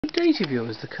Good day to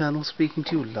viewers, the Colonel speaking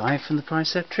to you live from the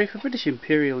Preceptory for British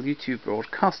Imperial YouTube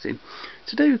Broadcasting.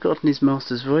 Today we've got in his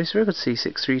master's voice, record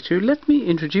C632, Let Me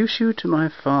Introduce You to My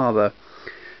Father,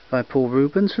 by Paul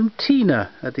Rubens from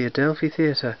Tina at the Adelphi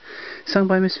Theatre, sung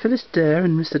by Miss Phyllis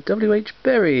and Mr. W.H.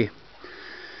 Berry.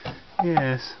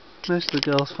 Yes, most of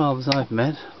the girls' fathers I've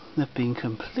met have been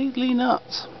completely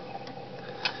nuts.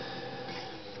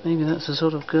 Maybe that's the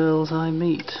sort of girls I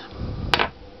meet.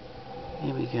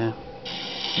 Here we go.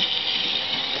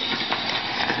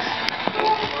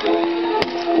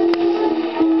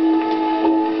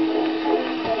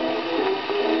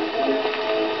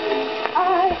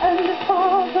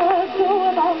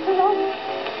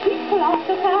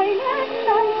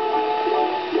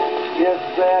 Yes,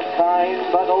 they're kind,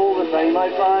 but all the same I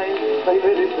find they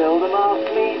very seldom ask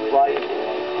me twice.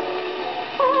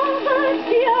 Father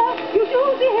dear, you do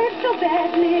behave so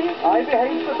badly. I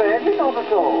behave so badly, not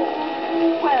at all.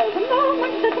 Well, the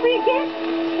moment that we get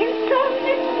in some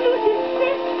exclusive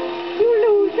set, you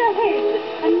lose your head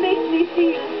and make me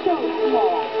feel so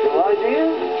small. Do I, dear?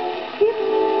 If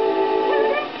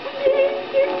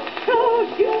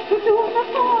introduce you to my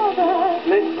father.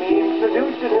 Let me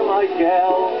introduce you to my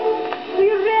gal. We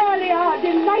really are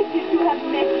delighted to have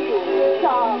met you,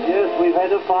 Tom. Yes, we've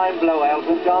had a fine blowout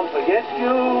and can't forget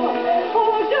you.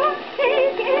 Oh, don't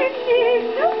take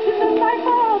any notice of my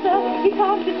father. He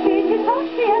can't display his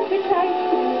hearty appetite.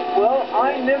 Well,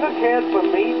 I never cared for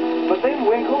meat, but then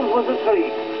Winkles was a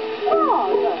treat.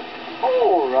 Father.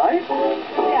 All right.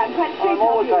 Yeah, I'm quite straight. I'm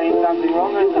always saying something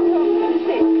wrong, isn't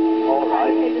I? All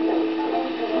right.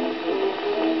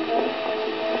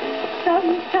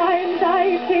 Sometimes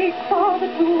I take father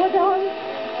to a dance,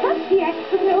 but he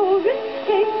acts with no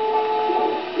respect.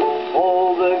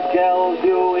 All the gals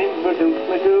you introduce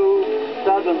me to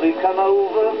suddenly come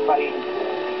over faint.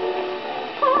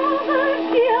 Father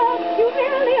dear, you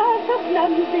really are so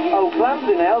clumsy. Oh,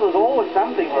 clumsy now, there's always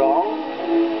something wrong.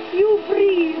 You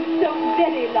breathe so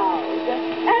very loud,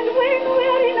 and when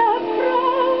we're in a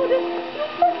crowd, you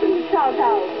mustn't shout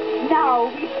out, now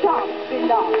we shan't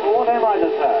belong. What am I to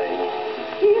say?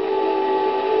 If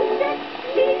let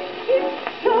me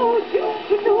introduce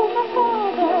you to my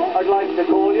father. I'd like to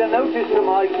call your notice to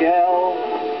my gal.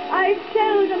 I've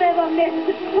seldom ever met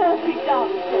such perfect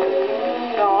dancers.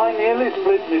 Now, I nearly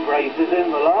split my braces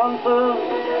in the lancers.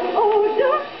 Oh,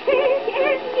 don't take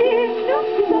any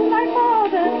notice of my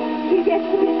father. He gets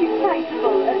a bit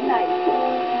excitable at night.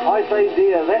 I say,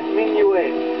 dear, that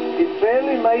minuet, it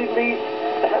fairly made me...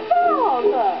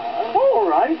 Father! All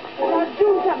right. Now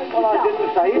do come and sit Well, I down.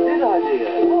 didn't say it, did I, dear?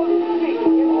 Oh, please.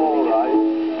 All right.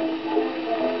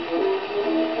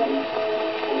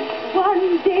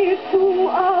 One day to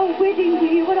a wedding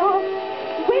we were off.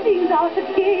 Weddings are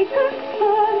such gay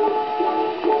concern.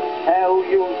 How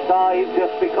you sighed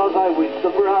just because I wish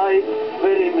the bride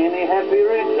very many happy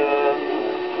returns.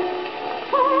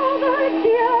 Father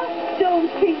dear, don't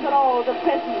think of all the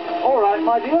presents. All right,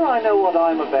 my dear, I know what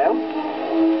I'm about.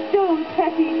 Don't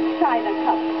tap each china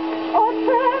cup or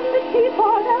turn the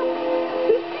teapot up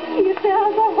to see if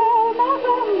there's a hallmark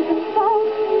on the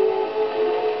spout.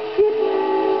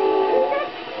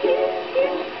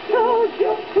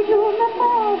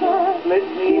 Let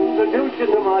me introduce you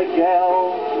to my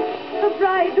gal. The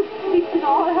bride looks sweet in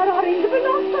all her orange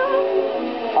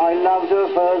blossom. I loved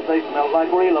her furs, they smelled like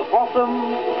real opossum.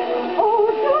 Oh,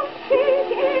 don't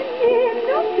take any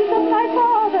notice of my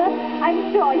father. I'm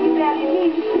sure he really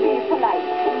means to be polite.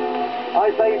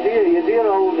 I say, dear, you dear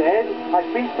old head, I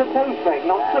think the toast bag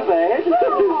not so bad.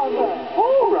 Father!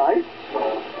 All right.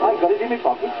 I've got it in my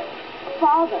pocket.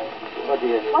 Father, Oh,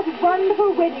 dear. what a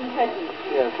wonderful wedding present.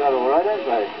 Yes, they're all right, aren't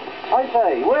they? I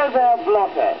say, where's our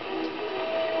blotter?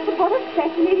 But what a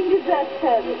fascinating dessert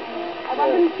service. I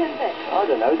wonder who sent that. I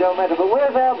don't know, don't matter, but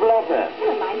where's our blotter?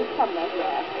 Never mind, it's somewhere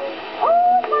here.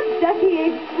 Oh, what dirty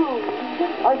egg spoons.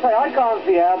 I say, I can't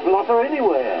see our blotter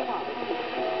anywhere.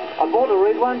 I bought a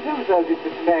red one too, so it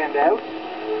could stand out.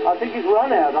 I think it's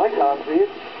run out, I can't see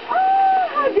it. Oh,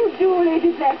 how do you do,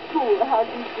 Lady Blackpool? How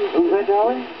do you do? Who's that,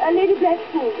 darling? Lady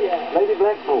Blackpool, dear. Lady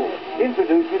Blackpool.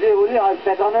 Introduce me, dear, will you? I've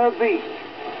sat on her beat.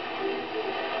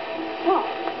 Oh.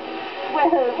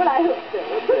 Well, I hope so.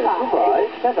 Goodbye. Goodbye.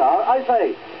 Ta-ta. I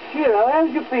say, Shiro, how's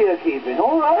your Pier keeping?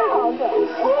 All right? Oh, no.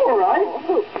 All right.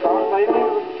 Oh, Can't say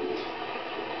anything.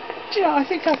 Do you know, I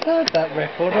think I've heard that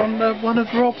record on one of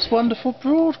Rob's wonderful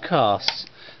broadcasts.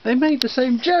 They made the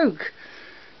same joke.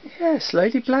 Yes,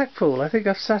 Lady Blackpool, I think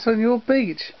I've sat on your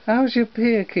beach. How's your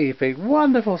pier keeping?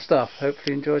 Wonderful stuff.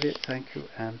 Hopefully you enjoyed it. Thank you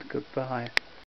and goodbye.